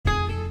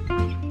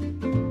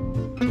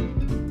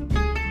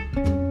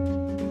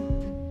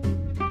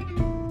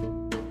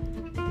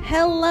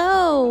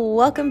Hello,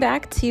 welcome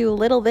back to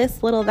Little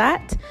This, Little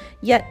That.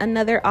 Yet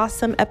another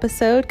awesome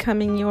episode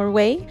coming your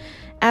way.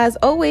 As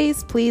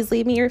always, please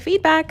leave me your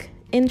feedback.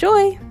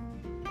 Enjoy.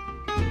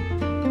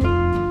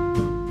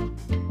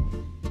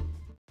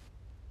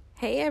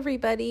 Hey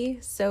everybody.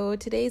 So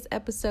today's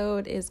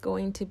episode is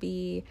going to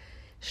be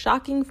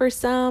shocking for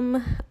some.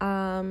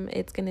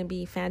 It's going to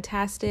be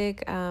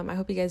fantastic. I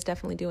hope you guys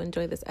definitely do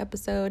enjoy this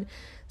episode.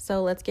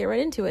 So let's get right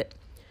into it.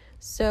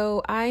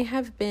 So I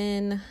have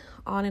been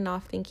on and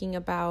off thinking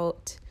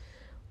about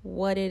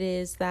what it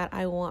is that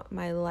I want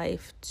my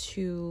life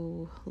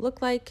to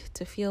look like,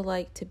 to feel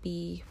like, to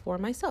be for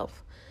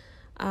myself.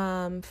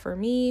 For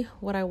me,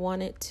 what I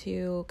want it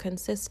to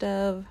consist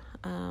of,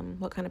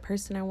 what kind of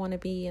person I want to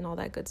be, and all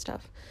that good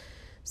stuff.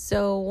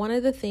 So one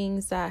of the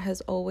things that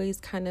has always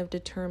kind of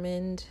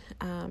determined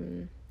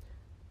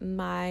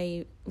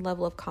my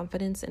level of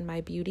confidence in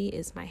my beauty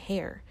is my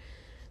hair.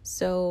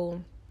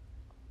 So,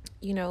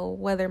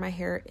 whether my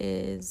hair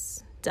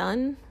is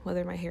done,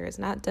 whether my hair is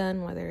not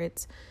done, whether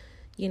it's,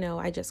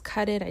 I just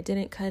cut it, I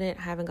didn't cut it,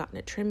 I haven't gotten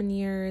a trim in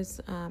years,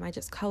 I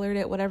just colored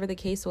it, whatever the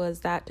case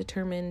was, that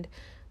determined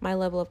my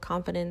level of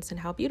confidence and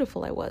how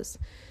beautiful I was.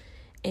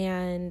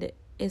 And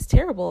it's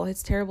terrible.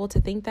 It's terrible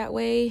to think that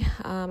way.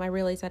 I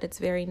realize that it's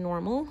very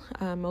normal.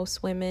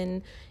 Most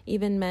women,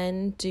 even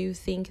men, do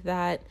think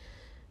that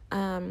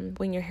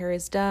when your hair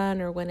is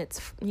done or when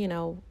it's,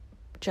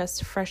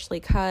 just freshly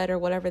cut or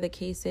whatever the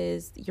case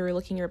is, you're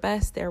looking your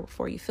best,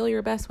 therefore you feel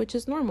your best, which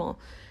is normal.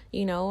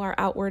 Our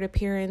outward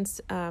appearance,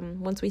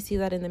 once we see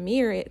that in the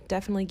mirror, it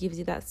definitely gives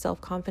you that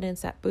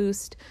self-confidence, that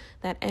boost,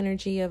 that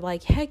energy of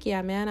like, heck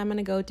yeah, man, I'm going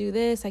to go do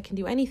this. I can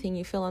do anything.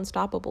 You feel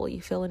unstoppable.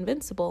 You feel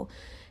invincible.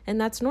 And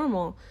that's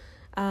normal.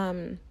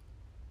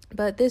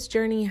 But this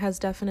journey has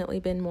definitely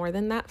been more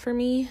than that for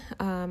me.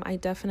 I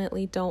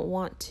definitely don't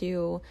want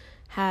to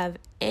have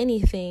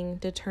anything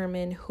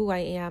determine who I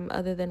am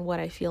other than what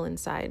I feel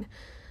inside.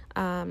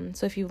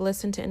 So if you've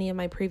listened to any of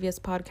my previous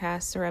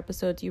podcasts or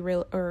episodes,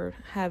 you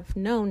have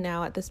known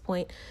now at this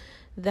point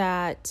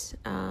that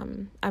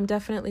I'm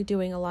definitely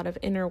doing a lot of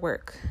inner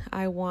work.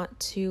 I want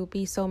to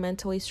be so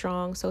mentally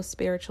strong, so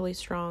spiritually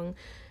strong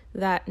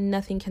that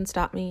nothing can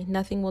stop me.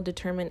 Nothing will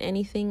determine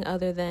anything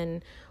other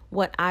than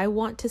what I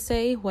want to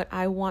say, what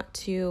I want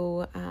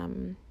to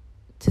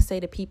say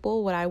to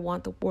people, what I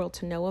want the world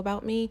to know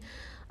about me.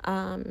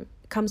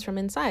 Comes from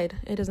inside.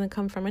 It doesn't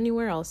come from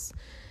anywhere else.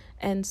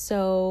 And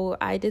so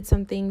I did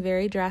something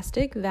very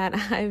drastic that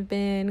I've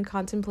been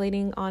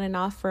contemplating on and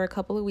off for a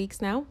couple of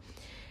weeks now.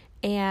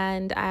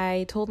 And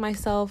I told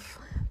myself,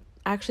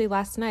 actually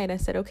last night, I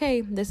said,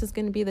 okay, this is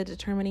going to be the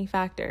determining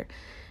factor.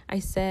 I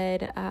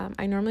said,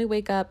 I normally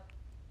wake up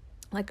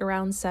like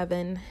around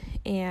 7,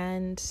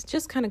 and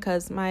just kind of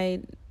cause my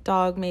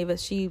dog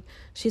Mavis,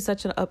 she's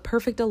such a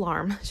perfect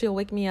alarm. She'll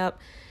wake me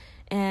up.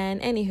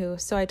 And anywho,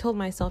 so I told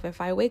myself,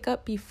 if I wake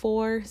up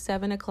before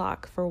 7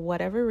 o'clock for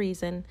whatever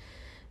reason,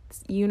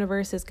 the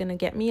universe is going to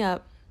get me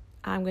up.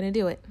 I'm going to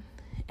do it.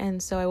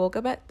 And so I woke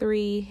up at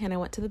 3 and I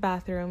went to the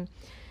bathroom.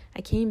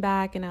 I came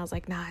back and I was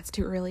like, nah, it's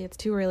too early.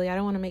 I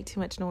don't want to make too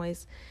much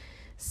noise.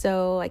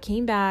 So I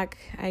came back,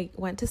 I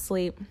went to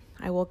sleep.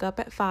 I woke up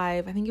at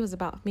 5. I think it was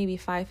about maybe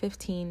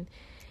 5:15.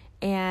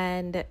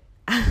 And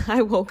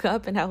I woke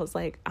up and I was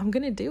like, I'm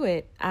going to do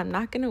it. I'm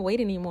not going to wait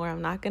anymore.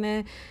 I'm not going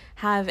to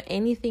have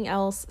anything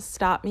else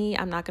stop me.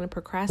 I'm not going to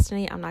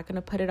procrastinate. I'm not going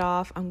to put it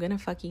off. I'm going to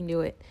fucking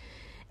do it.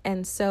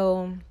 And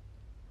so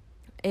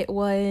it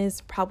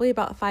was probably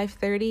about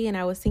 5:30 and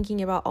I was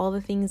thinking about all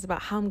the things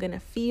about how I'm going to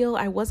feel.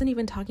 I wasn't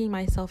even talking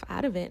myself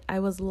out of it. I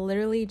was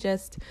literally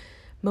just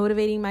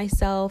motivating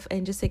myself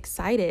and just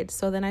excited.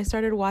 So then I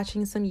started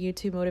watching some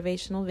YouTube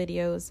motivational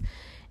videos.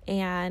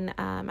 And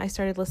I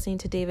started listening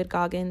to David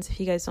Goggins.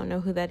 If you guys don't know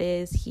who that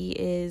is, he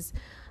is,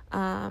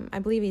 I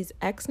believe he's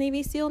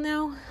ex-Navy SEAL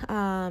now,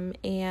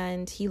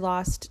 and he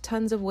lost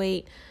tons of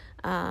weight.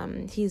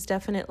 He's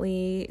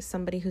definitely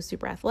somebody who's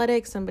super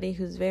athletic, somebody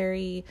who's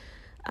very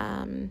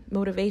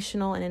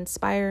motivational and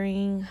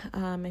inspiring.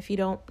 If you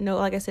don't know,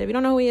 like I said, if you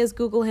don't know who he is,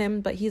 Google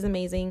him, but he's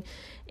amazing.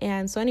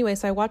 And so anyway,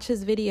 so I watched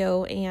his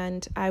video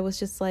and I was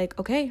just like,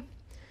 okay,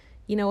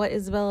 you know what,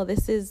 Isabella,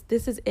 this is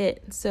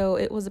it. So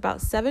it was about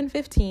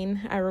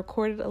 7:15. I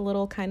recorded a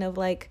little kind of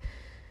like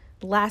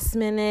last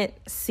minute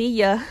see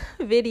ya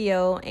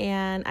video,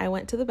 and I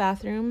went to the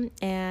bathroom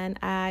and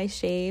I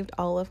shaved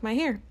all of my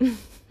hair.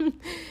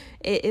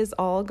 It is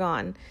all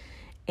gone.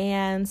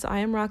 And so I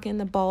am rocking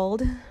the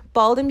bald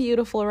and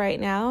beautiful right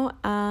now.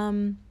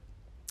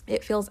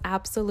 It feels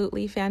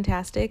absolutely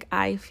fantastic.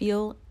 I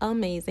feel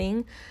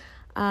amazing.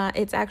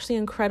 It's actually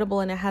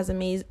incredible, and it has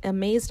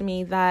amazed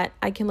me that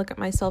I can look at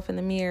myself in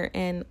the mirror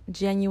and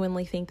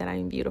genuinely think that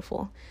I'm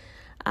beautiful.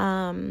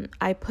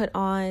 I put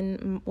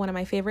on one of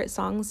my favorite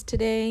songs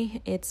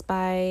today. It's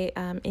by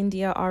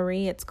India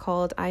Ari. It's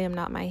called I Am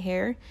Not My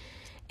Hair.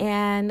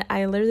 And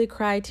I literally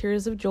cried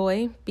tears of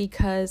joy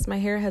because my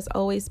hair has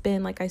always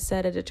been, like I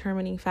said, a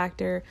determining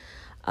factor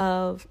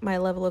of my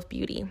level of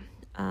beauty.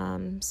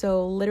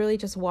 So literally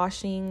just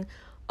washing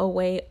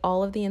away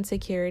all of the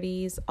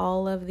insecurities,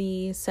 all of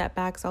the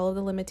setbacks, all of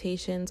the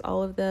limitations,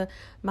 all of the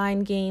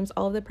mind games,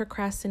 all of the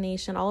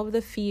procrastination, all of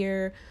the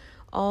fear,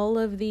 all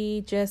of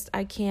the just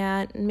I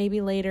can't,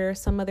 maybe later,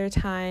 some other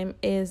time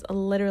is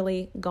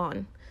literally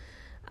gone.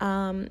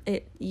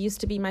 It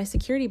used to be my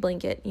security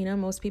blanket.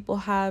 Most people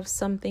have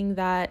something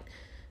that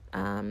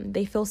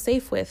they feel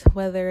safe with,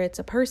 whether it's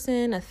a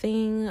person, a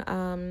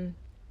thing,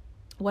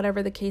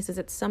 whatever the case is.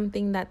 It's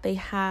something that they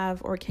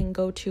have or can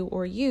go to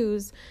or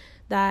use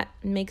that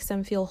makes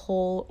them feel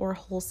whole or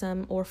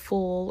wholesome or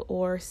full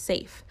or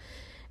safe.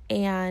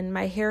 And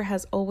my hair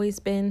has always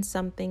been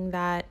something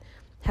that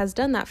has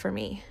done that for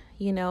me,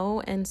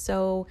 and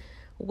so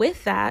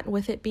with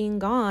it being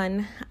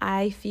gone,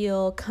 I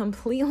feel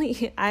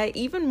completely,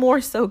 even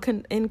more so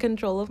in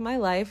control of my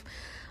life.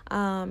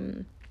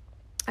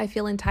 I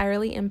feel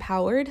entirely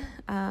empowered.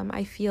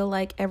 I feel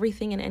like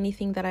everything and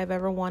anything that I've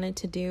ever wanted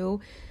to do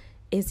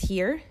is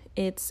here.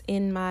 It's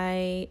in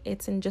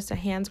just a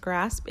hand's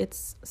grasp.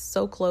 It's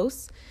so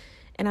close,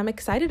 and I'm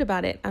excited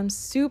about it. I'm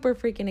super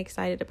freaking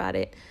excited about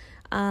it.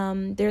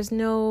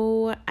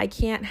 I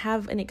can't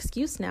have an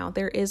excuse now.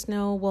 There is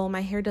no, well,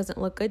 my hair doesn't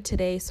look good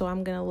today, so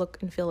I'm going to look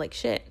and feel like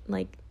shit.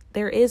 Like,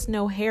 there is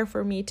no hair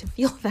for me to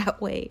feel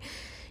that way,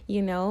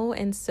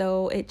 and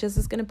so it just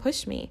is going to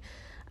push me.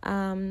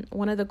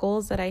 One of the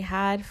goals that I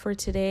had for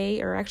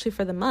today, or actually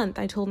for the month,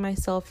 I told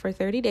myself for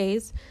 30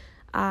 days,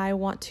 I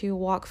want to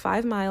walk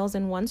 5 miles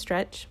in one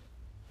stretch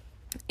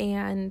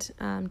and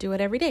do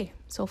it every day.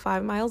 So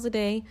 5 miles a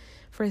day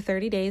for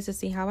 30 days to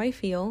see how I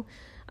feel.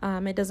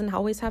 It doesn't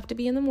always have to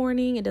be in the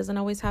morning. It doesn't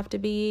always have to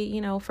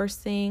be, first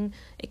thing.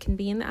 It can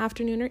be in the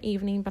afternoon or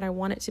evening, but I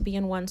want it to be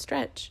in one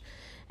stretch.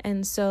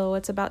 And so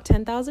it's about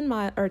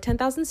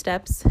 10,000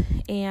 steps,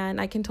 and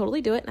I can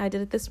totally do it. I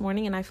did it this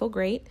morning and I feel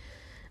great.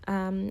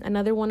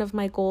 Another one of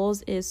my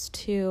goals is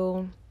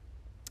to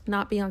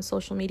not be on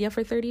social media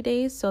for 30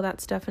 days. So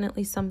that's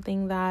definitely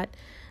something that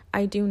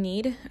I do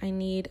need. I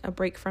need a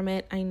break from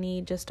it. I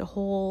need just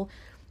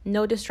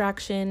no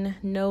distraction,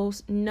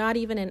 not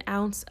even an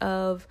ounce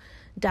of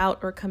doubt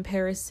or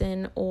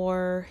comparison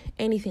or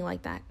anything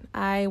like that.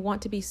 I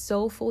want to be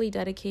so fully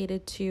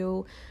dedicated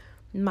to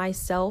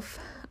myself.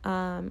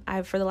 For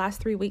the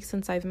last 3 weeks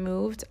since I've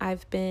moved,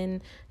 I've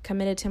been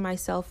committed to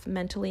myself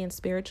mentally and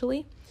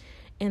spiritually.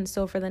 And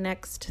so for the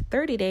next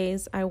 30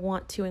 days, I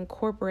want to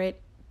incorporate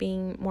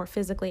being more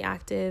physically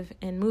active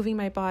and moving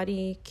my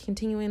body,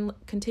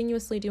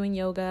 continuously doing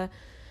yoga,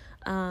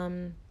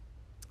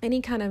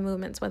 any kind of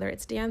movements, whether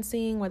it's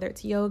dancing, whether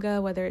it's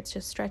yoga, whether it's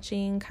just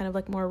stretching, kind of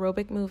like more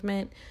aerobic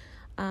movement.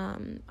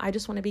 I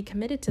just want to be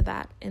committed to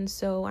that. And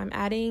so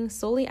I'm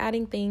slowly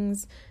adding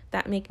things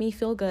that make me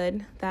feel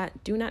good,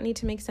 that do not need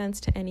to make sense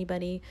to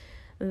anybody,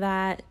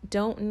 that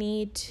don't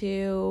need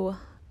to,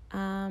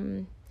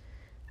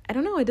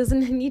 it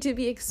doesn't need to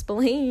be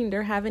explained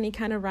or have any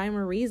kind of rhyme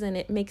or reason.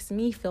 It makes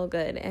me feel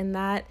good. And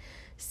that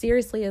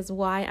seriously is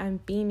why I'm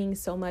beaming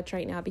so much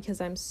right now,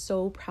 because I'm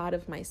so proud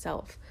of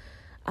myself.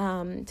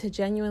 To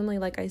genuinely,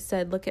 like I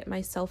said, look at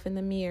myself in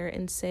the mirror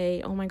and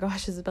say, oh my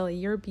gosh, Isabella,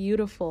 you're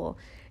beautiful,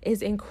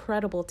 is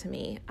incredible to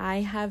me.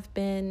 I have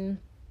been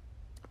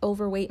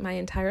overweight my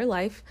entire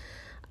life.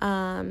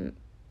 And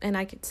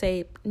I could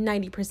say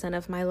 90%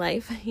 of my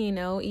life,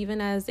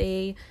 even as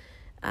a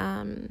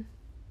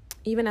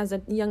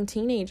young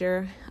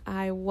teenager,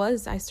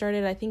 I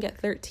started, I think at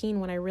 13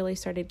 when I really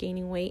started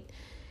gaining weight.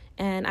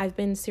 And I've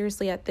been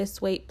seriously at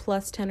this weight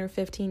plus 10 or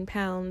 15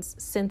 pounds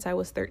since I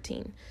was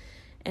 13.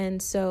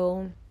 And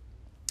so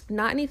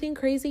not anything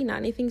crazy, not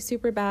anything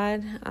super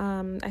bad.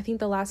 I think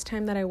the last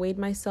time that I weighed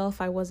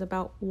myself, I was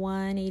about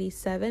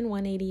 187,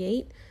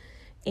 188.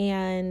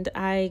 And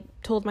I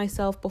told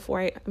myself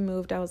before I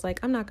moved, I was like,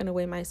 I'm not going to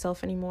weigh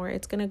myself anymore.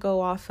 It's going to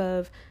go off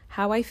of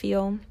how I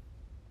feel,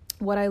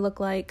 what I look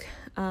like.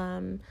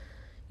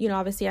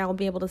 Obviously I'll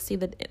be able to see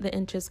the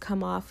inches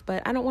come off,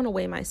 but I don't want to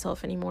weigh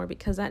myself anymore,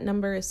 because that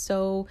number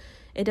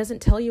it doesn't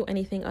tell you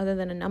anything other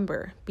than a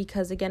number.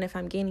 Because again, if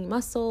I'm gaining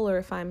muscle, or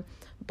if I'm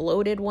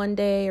bloated one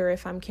day, or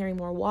if I'm carrying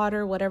more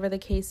water, whatever the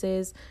case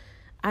is,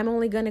 I'm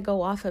only going to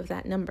go off of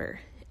that number.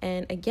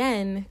 And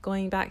again,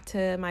 going back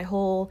to my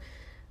whole,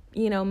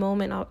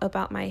 moment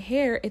about my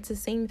hair, it's the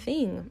same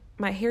thing.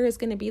 My hair is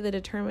going to be the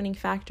determining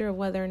factor of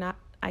whether or not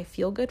I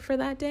feel good for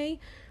that day,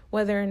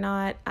 whether or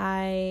not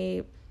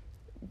I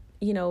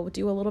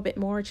do a little bit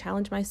more,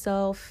 challenge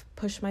myself,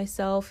 push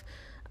myself,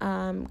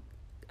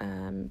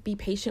 be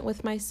patient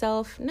with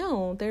myself.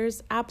 No,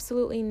 there's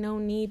absolutely no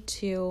need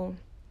to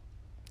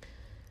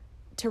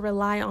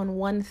rely on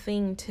one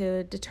thing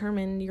to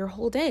determine your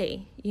whole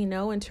day,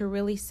 and to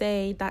really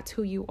say that's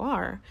who you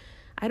are.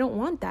 I don't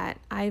want that.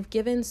 I've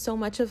given so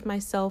much of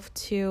myself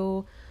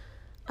to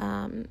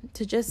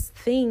just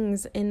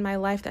things in my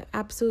life that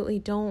absolutely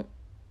don't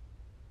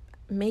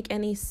make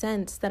any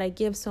sense, that I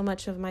give so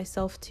much of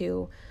myself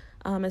to,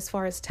 as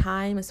far as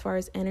time, as far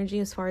as energy,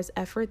 as far as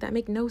effort, that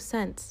make no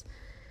sense.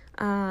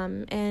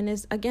 And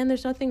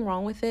there's nothing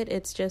wrong with it.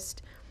 It's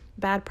just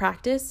bad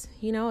practice.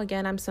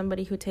 Again, I'm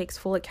somebody who takes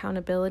full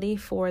accountability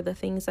for the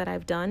things that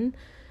I've done.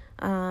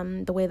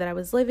 the way that I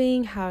was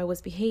living, how I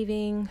was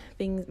behaving,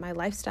 things, my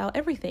lifestyle,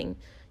 everything.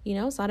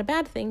 It's not a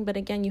bad thing, but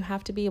again, you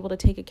have to be able to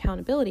take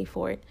accountability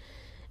for it.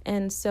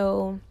 And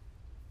so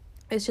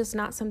it's just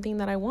not something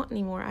that I want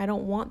anymore. I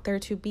don't want there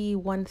to be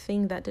one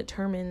thing that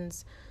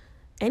determines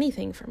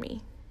anything for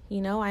me.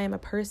 I am a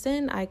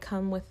person. I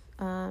come with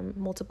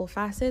multiple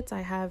facets.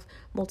 I have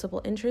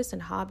multiple interests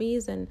and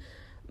hobbies and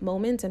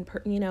moments and,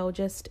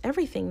 just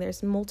everything.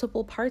 There's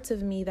multiple parts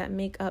of me that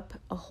make up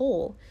a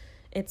whole.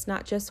 It's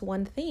not just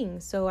one thing.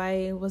 So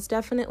I was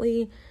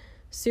definitely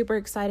super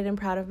excited and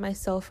proud of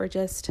myself for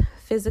just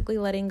physically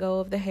letting go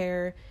of the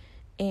hair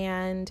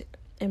and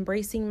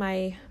embracing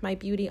my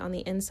beauty on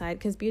the inside,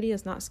 because beauty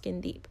is not skin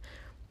deep.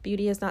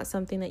 Beauty is not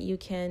something that you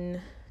can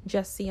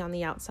just see on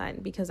the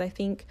outside, because I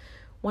think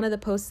one of the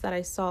posts that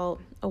I saw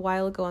a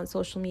while ago on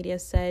social media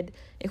said,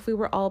 if we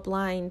were all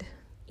blind,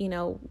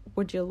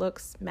 would your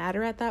looks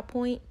matter at that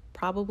point?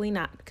 Probably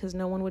not, because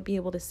no one would be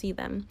able to see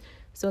them.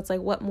 So it's like,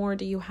 what more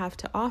do you have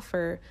to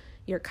offer?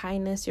 Your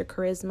kindness, your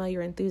charisma,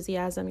 your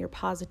enthusiasm, your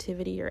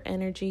positivity, your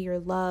energy, your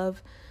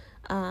love.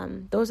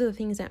 Those are the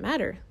things that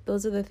matter.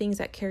 Those are the things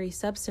that carry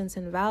substance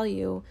and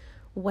value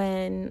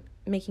when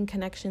making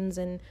connections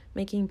and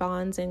making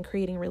bonds and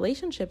creating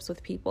relationships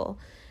with people.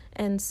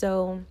 And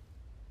so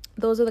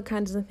those are the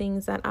kinds of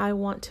things that I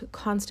want to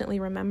constantly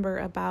remember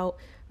about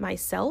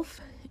myself,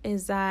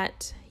 is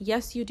that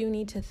yes, you do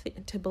need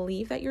to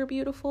believe that you're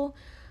beautiful,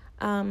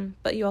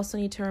 but you also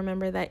need to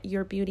remember that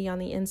your beauty on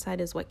the inside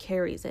is what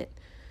carries it.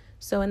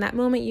 So in that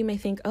moment, you may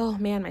think, oh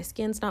man, my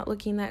skin's not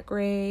looking that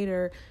great,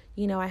 or,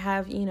 I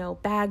have,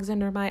 bags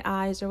under my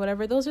eyes or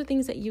whatever. Those are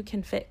things that you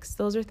can fix.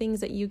 Those are things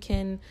that you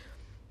can,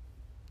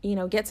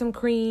 get some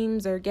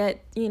creams or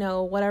get,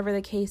 whatever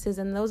the case is.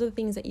 And those are the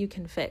things that you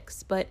can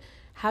fix. But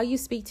how you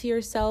speak to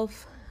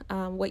yourself,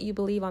 what you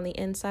believe on the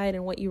inside,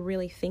 and what you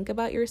really think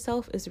about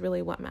yourself is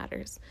really what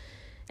matters.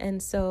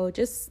 And so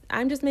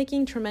I'm just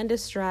making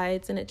tremendous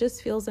strides, and it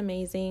just feels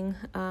amazing.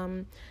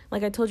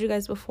 Like I told you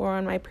guys before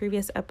on my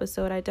previous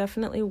episode, I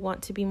definitely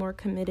want to be more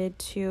committed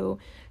to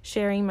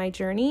sharing my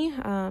journey.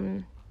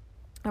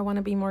 I want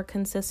to be more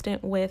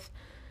consistent with,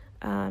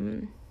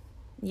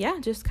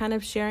 just kind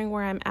of sharing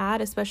where I'm at,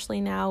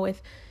 especially now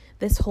with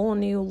this whole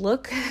new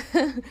look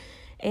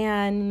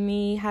and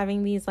me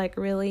having these like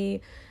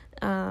really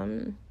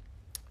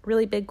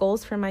big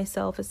goals for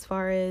myself as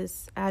far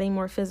as adding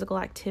more physical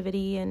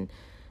activity and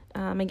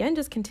again,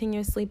 just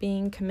continuously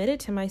being committed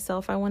to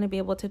myself. I want to be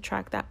able to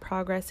track that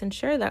progress and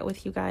share that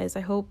with you guys. I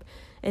hope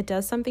it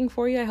does something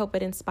for you. I hope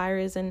it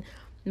inspires and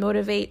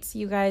motivates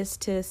you guys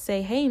to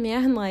say, hey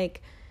man,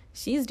 like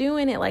she's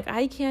doing it, like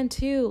I can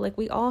too. Like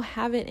we all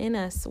have it in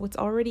us. What's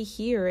already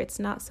here. It's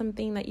not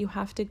something that you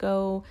have to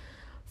go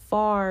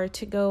far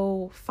to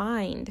go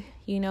find.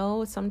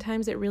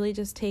 Sometimes it really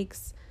just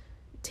takes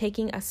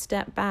taking a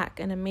step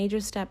back, and a major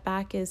step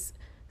back is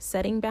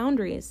setting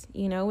boundaries,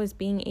 is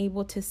being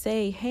able to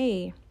say,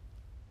 hey,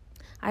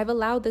 I've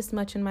allowed this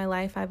much in my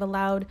life. I've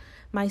allowed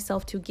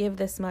myself to give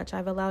this much.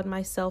 I've allowed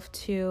myself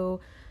to,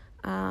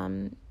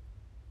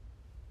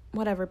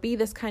 be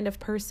this kind of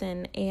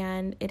person,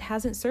 and it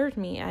hasn't served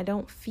me. I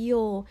don't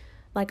feel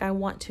like I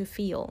want to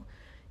feel,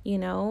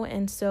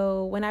 And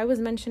so when I was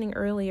mentioning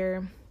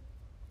earlier,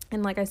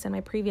 and like I said,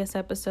 my previous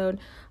episode,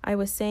 I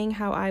was saying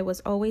how I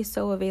was always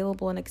so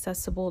available and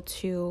accessible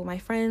to my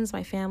friends,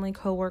 my family,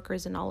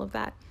 coworkers, and all of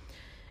that.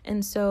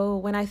 And so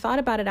when I thought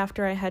about it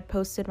after I had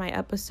posted my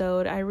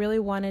episode, I really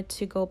wanted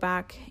to go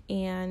back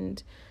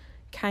and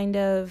kind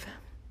of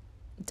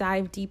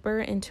dive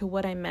deeper into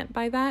what I meant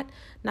by that.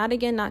 Not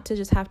to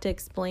just have to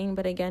explain,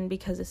 but again,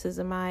 because this is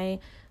my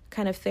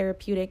kind of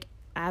therapeutic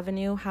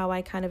avenue, how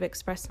I kind of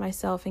express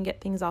myself and get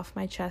things off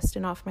my chest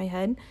and off my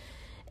head.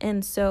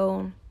 And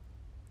so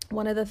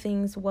one of the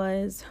things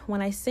was,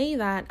 when I say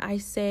that, I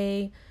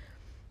say,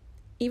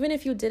 even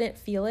if you didn't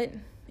feel it,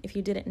 if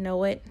you didn't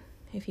know it,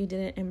 if you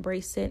didn't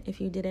embrace it, if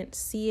you didn't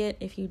see it,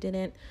 if you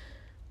didn't,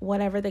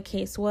 whatever the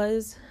case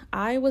was,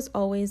 I was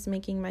always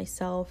making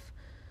myself,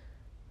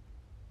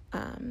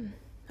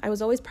 I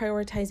was always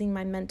prioritizing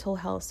my mental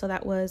health. So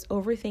that was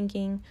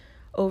overthinking,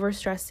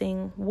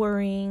 overstressing,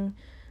 worrying,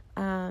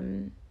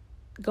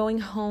 going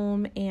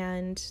home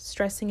and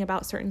stressing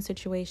about certain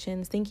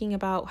situations, thinking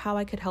about how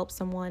I could help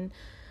someone,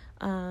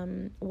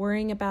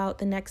 worrying about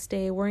the next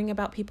day, worrying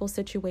about people's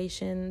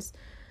situations,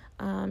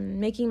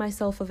 making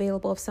myself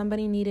available. If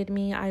somebody needed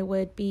me, I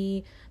would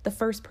be the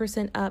first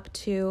person up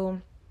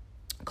to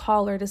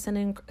call or to send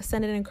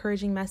an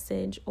encouraging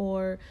message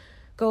or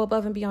go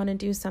above and beyond and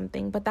do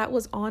something. But that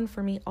was on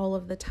for me all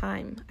of the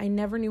time. I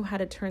never knew how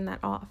to turn that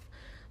off.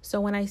 So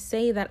when I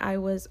say that I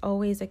was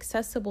always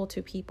accessible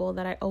to people,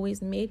 that I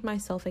always made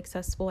myself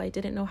accessible, I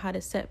didn't know how to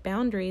set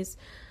boundaries.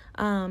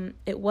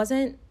 It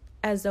wasn't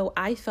as though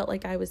I felt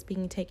like I was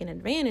being taken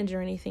advantage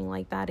or anything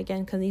like that.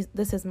 Again, because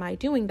this is my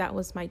doing, that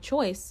was my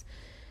choice.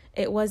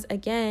 It was,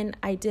 again,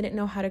 I didn't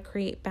know how to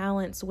create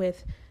balance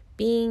with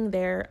being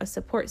there, a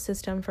support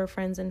system for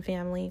friends and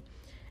family,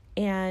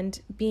 and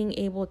being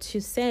able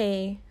to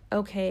say,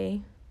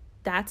 okay,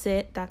 that's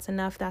it. That's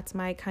enough. That's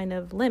my kind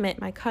of limit,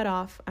 my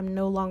cutoff. I'm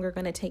no longer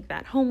going to take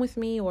that home with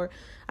me, or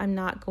I'm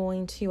not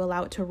going to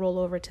allow it to roll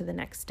over to the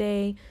next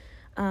day.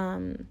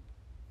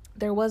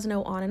 There was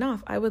no on and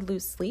off. I would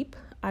lose sleep.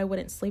 I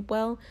wouldn't sleep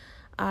well.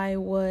 I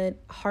would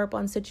harp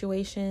on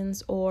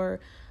situations or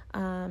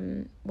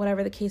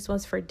whatever the case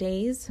was for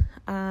days.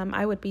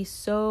 I would be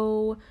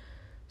so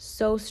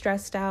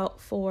stressed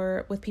out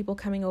with people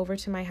coming over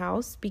to my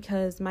house,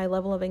 because my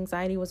level of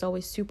anxiety was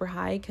always super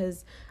high,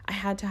 because I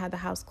had to have the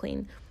house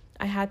clean.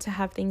 I had to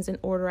have things in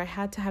order. I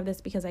had to have this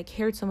because I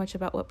cared so much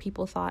about what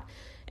people thought.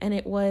 And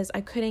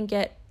I couldn't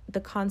get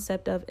the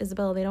concept of,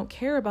 Isabella, they don't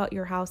care about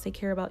your house. They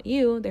care about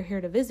you. They're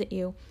here to visit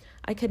you.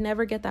 I could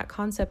never get that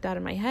concept out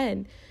of my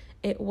head.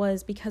 It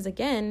was because,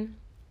 again,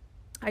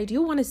 I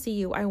do want to see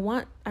you. I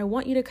want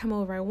you to come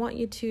over. I want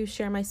you to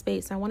share my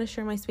space. I want to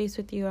share my space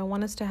with you. I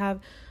want us to have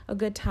a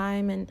good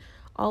time and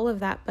all of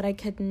that. But I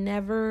could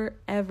never,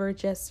 ever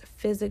just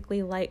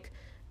physically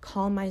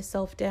calm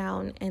myself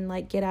down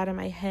and get out of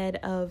my head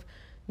of,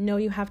 no,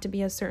 you have to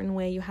be a certain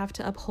way. You have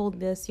to uphold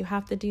this. You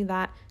have to do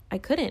that. I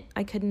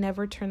could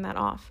never turn that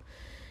off.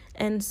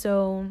 And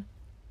so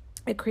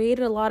it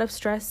created a lot of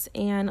stress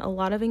and a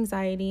lot of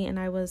anxiety, and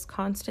I was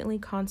constantly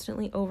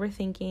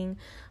overthinking.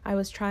 I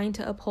was trying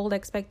to uphold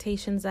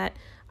expectations that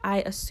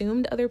I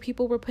assumed other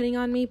people were putting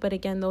on me, but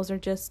again, those are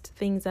just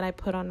things that I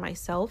put on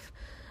myself.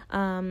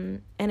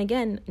 And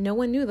again, no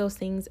one knew those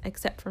things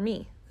except for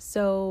me.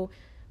 So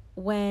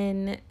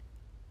when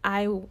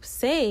I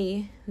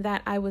say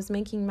that I was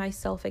making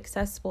myself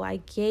accessible, I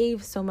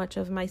gave so much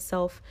of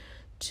myself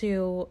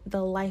to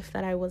the life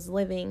that I was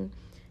living.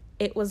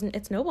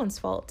 It's no one's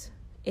fault.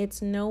 I'm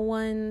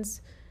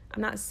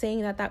not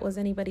saying that was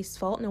anybody's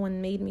fault. No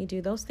one made me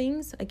do those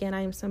things. Again,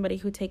 I am somebody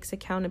who takes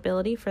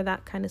accountability for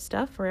that kind of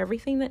stuff, for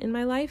everything that in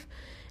my life.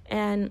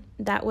 And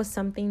that was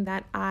something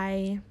that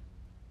I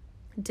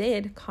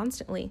did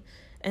constantly.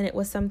 And it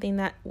was something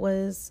that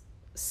was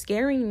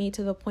scaring me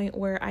to the point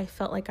where I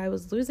felt like I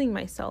was losing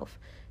myself,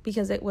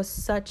 because it was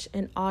such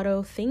an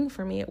auto thing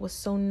for me. It was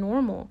so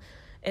normal.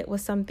 It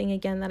was something,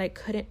 again, that I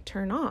couldn't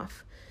turn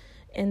off.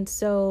 And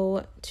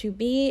so to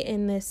be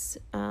in this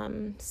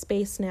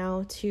space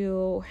now,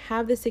 to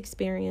have this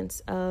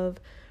experience of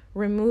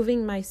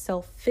removing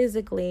myself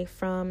physically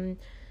from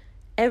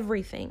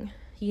everything,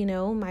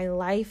 my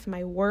life,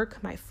 my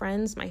work, my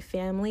friends, my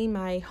family,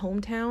 my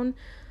hometown,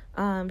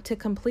 to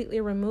completely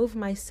remove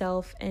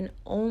myself and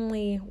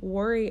only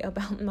worry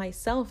about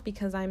myself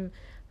because I'm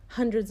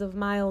hundreds of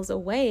miles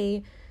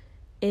away,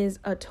 is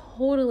a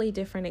totally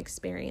different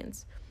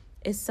experience.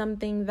 Is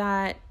something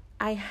that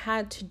I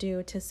had to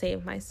do to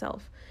save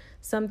myself,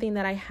 something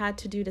that I had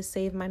to do to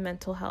save my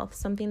mental health,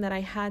 something that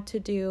I had to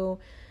do,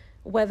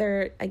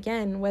 whether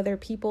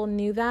people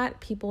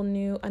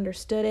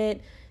understood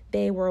it,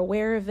 they were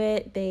aware of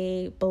it,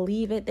 they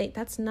believe it,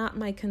 that's not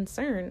my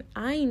concern.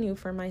 I knew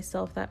for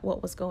myself that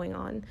what was going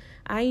on.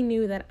 I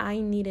knew that I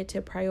needed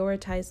to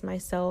prioritize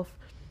myself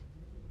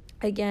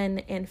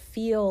again and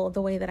feel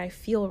the way that I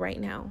feel right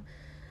now.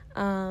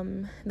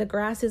 The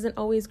grass isn't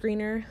always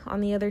greener on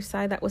the other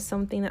side. That was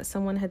something that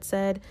someone had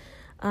said,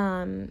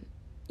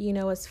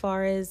 as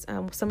far as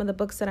some of the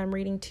books that I'm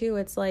reading too,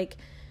 it's like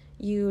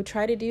you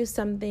try to do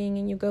something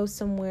and you go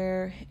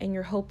somewhere and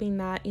you're hoping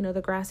that,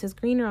 the grass is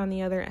greener on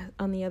the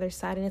other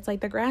side. And it's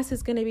like the grass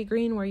is going to be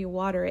green where you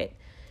water it,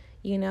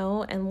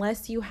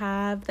 unless you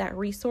have that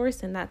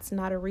resource. And that's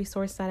not a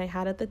resource that I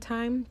had at the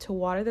time to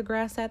water the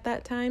grass at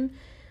that time.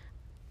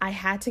 I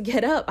had to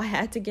get up.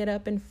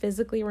 And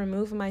physically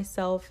remove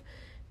myself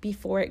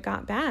before it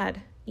got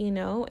bad,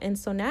 And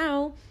so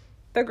now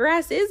the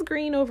grass is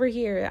green over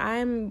here.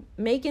 I'm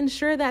making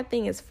sure that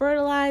thing is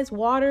fertilized,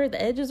 watered,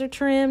 the edges are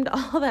trimmed,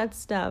 all that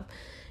stuff.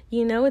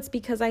 It's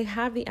because I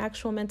have the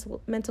actual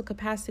mental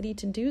capacity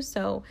to do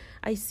so.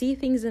 I see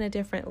things in a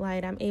different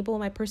light.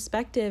 My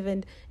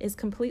perspective is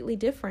completely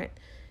different.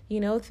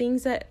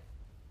 Things that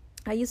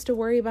I used to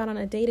worry about on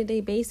a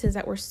day-to-day basis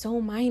that were so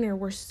minor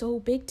were so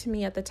big to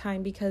me at the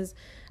time, because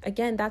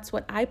again, that's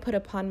what I put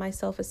upon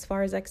myself as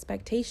far as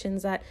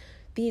expectations, that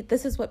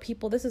this is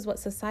what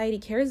society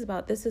cares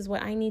about. This is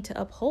what I need to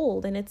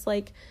uphold. And it's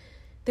like,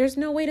 there's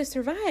no way to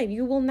survive.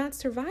 You will not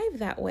survive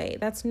that way.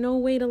 That's no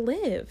way to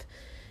live,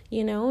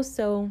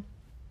 So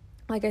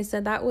like I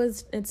said,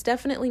 it's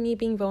definitely me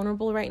being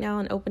vulnerable right now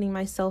and opening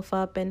myself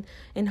up, and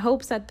in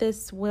hopes that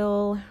this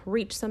will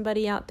reach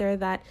somebody out there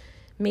that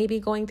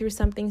maybe going through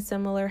something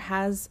similar,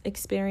 has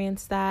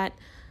experienced that.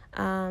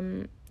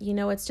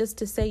 It's just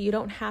to say you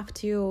don't have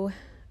to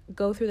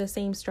go through the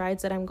same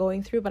strides that I'm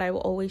going through, but I will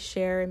always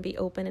share and be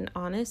open and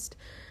honest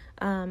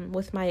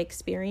with my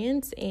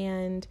experience.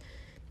 And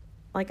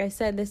like I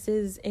said, this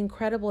is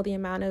incredible, the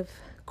amount of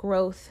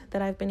growth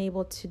that I've been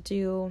able to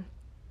do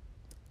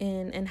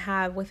and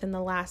have within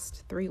the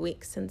last 3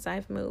 weeks since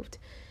I've moved.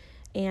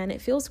 And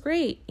it feels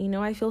great.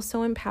 I feel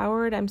so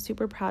empowered. I'm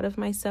super proud of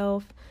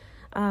myself.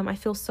 I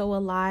feel so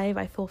alive.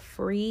 I feel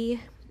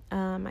free.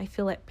 I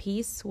feel at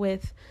peace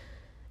with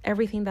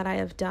everything that I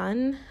have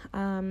done.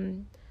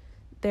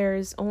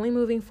 there's only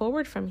moving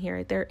forward from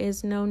here. There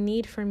is no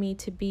need for me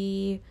to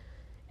be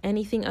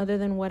anything other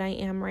than what I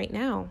am right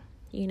now,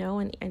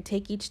 and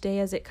take each day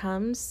as it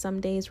comes.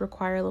 Some days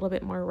require a little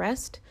bit more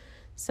rest.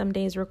 Some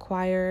days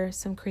require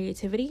some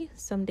creativity.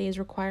 Some days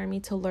require me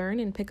to learn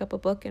and pick up a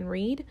book and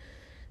read.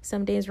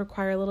 Some days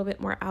require a little bit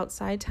more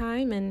outside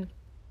time and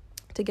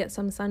to get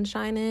some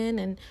sunshine in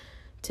and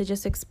to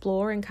just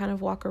explore and kind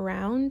of walk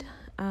around.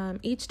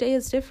 Each day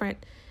is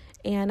different,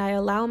 and I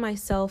allow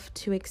myself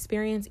to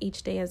experience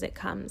each day as it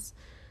comes.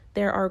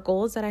 There are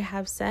goals that I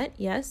have set,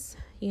 yes.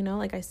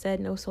 Like I said,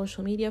 no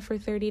social media for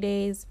 30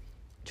 days,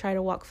 try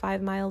to walk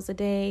 5 miles a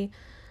day.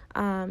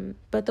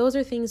 But those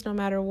are things, no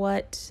matter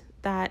what,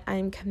 that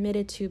I'm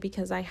committed to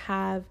because I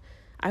have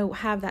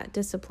that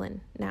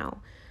discipline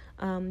now.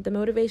 The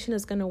motivation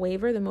is going to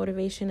waver. The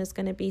motivation is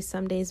going to be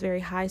some days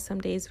very high,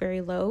 some days very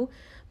low.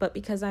 But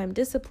because I'm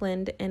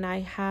disciplined and I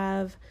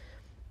have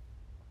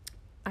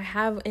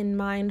in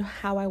mind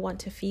how I want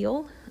to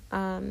feel,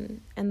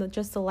 and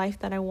just the life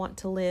that I want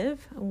to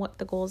live and what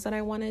the goals that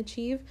I want to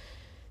achieve,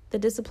 the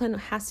discipline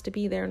has to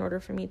be there in order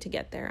for me to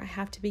get there. I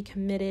have to be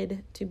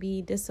committed to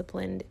be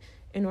disciplined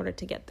in order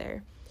to get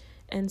there.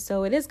 And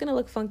so it is going to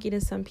look funky to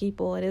some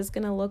people. It is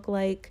going to look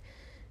like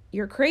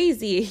you're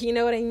crazy. You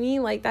know what I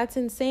mean? Like, that's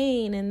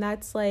insane. And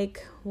that's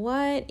like,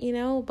 what,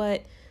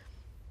 but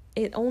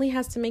it only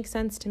has to make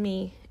sense to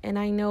me. And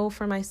I know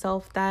for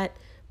myself that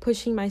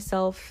pushing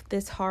myself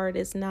this hard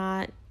it's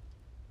not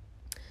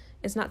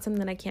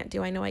something I can't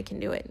do. I know I can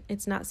do it.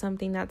 It's not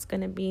something that's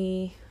going to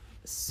be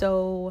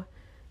so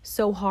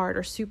hard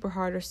or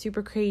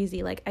super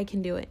crazy. Like, I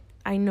can do it.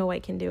 I know I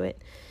can do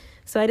it.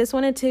 So I just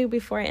wanted to,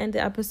 before I end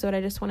the episode,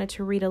 I just wanted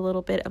to read a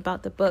little bit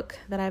about the book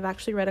that I've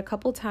actually read a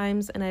couple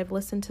times, and I've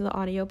listened to the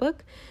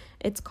audiobook.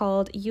 It's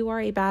called You Are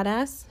a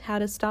Badass: How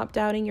to Stop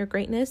Doubting Your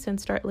Greatness and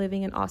Start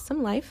Living an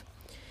Awesome Life.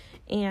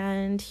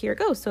 And here it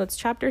goes. So it's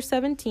chapter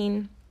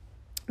 17.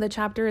 The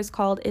chapter is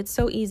called It's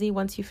So Easy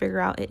Once You Figure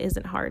Out It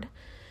Isn't Hard.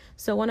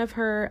 So one of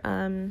her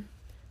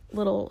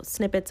little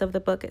snippets of the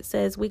book, it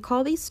says, "We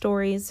call these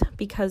stories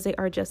because they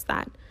are just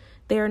that.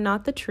 They are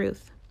not the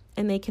truth,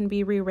 and they can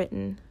be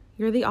rewritten.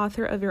 You're the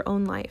author of your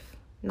own life,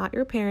 not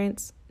your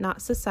parents,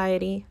 not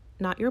society,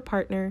 not your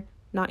partner,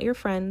 not your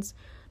friends,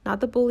 not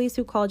the bullies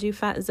who called you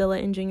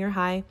Fatzilla in junior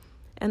high.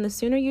 And the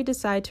sooner you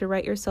decide to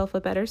write yourself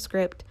a better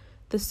script,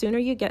 the sooner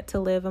you get to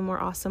live a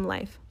more awesome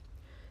life.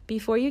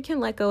 Before you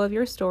can let go of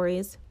your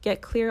stories,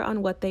 get clear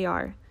on what they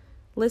are.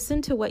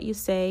 Listen to what you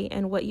say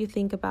and what you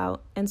think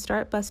about, and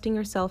start busting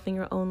yourself in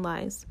your own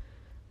lies.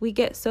 We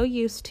get so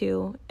used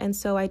to, and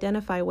so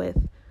identify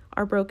with,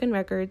 our broken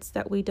records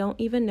that we don't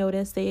even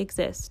notice they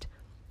exist,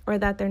 or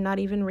that they're not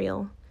even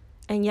real,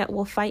 and yet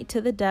we'll fight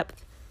to the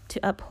depth to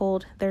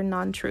uphold their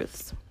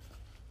non-truths.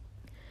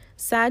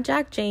 Sad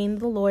Jack Jane,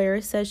 the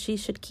lawyer, says she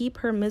should keep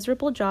her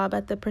miserable job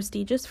at the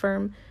prestigious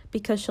firm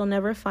because she'll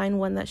never find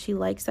one that she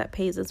likes that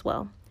pays as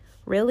well.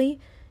 Really?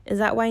 Is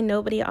that why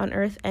nobody on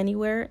earth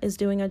anywhere is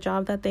doing a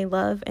job that they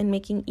love and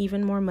making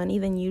even more money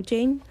than you,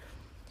 Jane?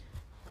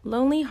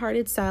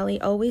 Lonely-hearted Sally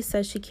always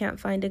says she can't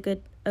find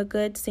a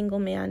good single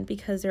man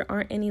because there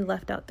aren't any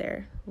left out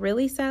there.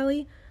 Really,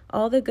 Sally?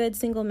 All the good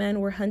single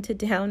men were hunted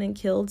down and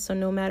killed, so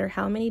no matter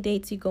how many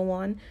dates you go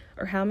on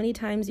or how many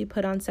times you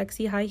put on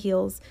sexy high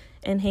heels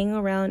and hang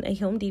around a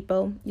Home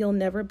Depot, you'll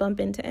never bump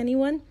into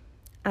anyone?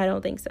 I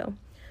don't think so.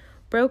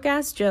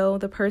 Broke-ass Joe,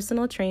 the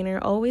personal trainer,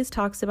 always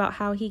talks about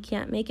how he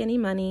can't make any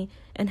money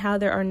and how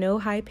there are no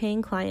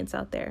high-paying clients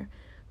out there.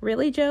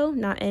 Really, Joe?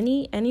 Not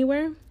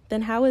anywhere?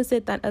 Then how is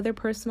it that other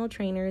personal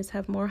trainers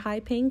have more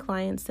high-paying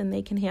clients than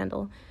they can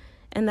handle,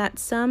 and that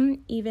some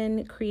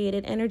even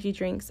created energy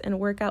drinks and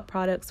workout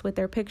products with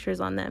their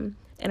pictures on them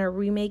and are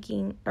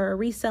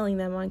reselling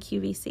them on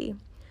QVC?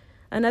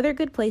 Another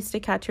good place to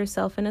catch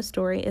yourself in a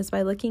story is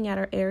by looking at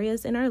our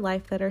areas in our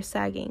life that are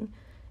sagging.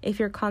 If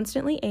you're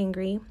constantly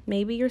angry,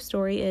 maybe your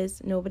story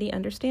is nobody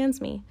understands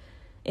me.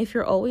 If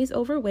you're always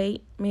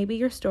overweight, maybe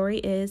your story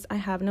is I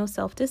have no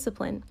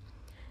self-discipline.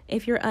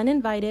 If you're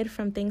uninvited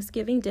from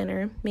Thanksgiving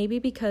dinner, maybe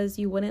because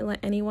you wouldn't let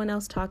anyone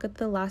else talk at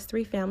the last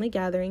 3 family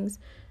gatherings,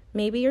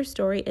 maybe your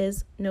story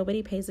is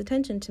nobody pays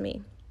attention to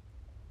me.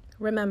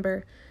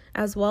 Remember,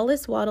 as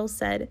Wallace Wattles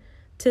said,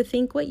 to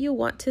think what you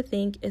want to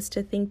think is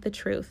to think the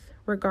truth,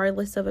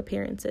 regardless of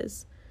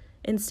appearances.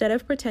 Instead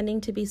of pretending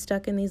to be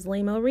stuck in these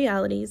lame-o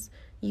realities,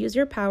 use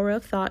your power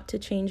of thought to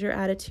change your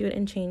attitude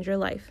and change your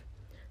life.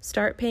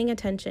 Start paying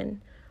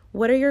attention.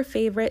 What are your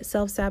favorite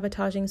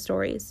self-sabotaging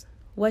stories?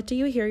 What do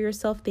you hear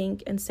yourself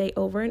think and say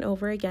over and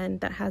over again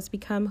that has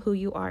become who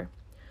you are?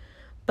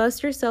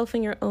 Bust yourself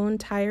in your own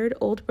tired,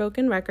 old,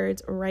 broken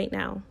records right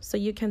now so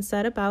you can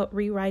set about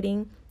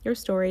rewriting your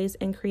stories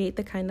and create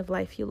the kind of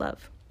life you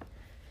love.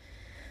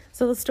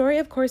 So the story,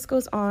 of course,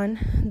 goes on.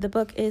 The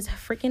book is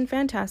freaking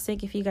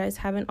fantastic. If you guys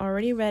haven't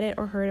already read it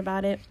or heard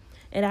about it,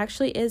 it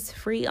actually is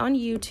free on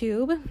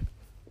YouTube.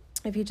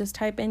 If you just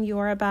type in You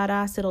Are a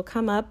Badass, it'll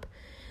come up.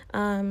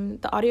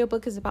 The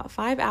audiobook is about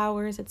 5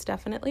 hours. It's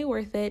definitely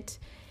worth it.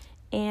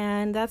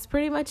 And that's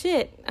pretty much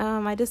it.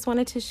 I just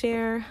wanted to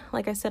share,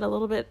 like I said, a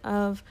little bit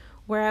of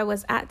where I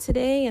was at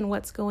today and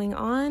what's going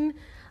on.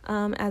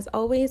 As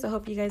always, I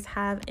hope you guys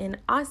have an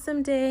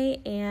awesome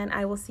day, and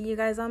I will see you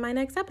guys on my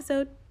next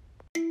episode.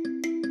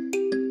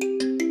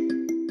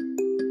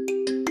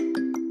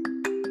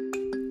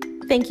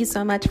 Thank you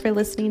so much for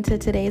listening to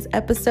today's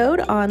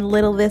episode on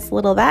Little This,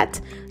 Little That.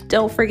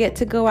 Don't forget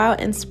to go out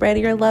and spread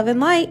your love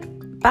and light.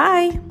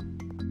 Bye.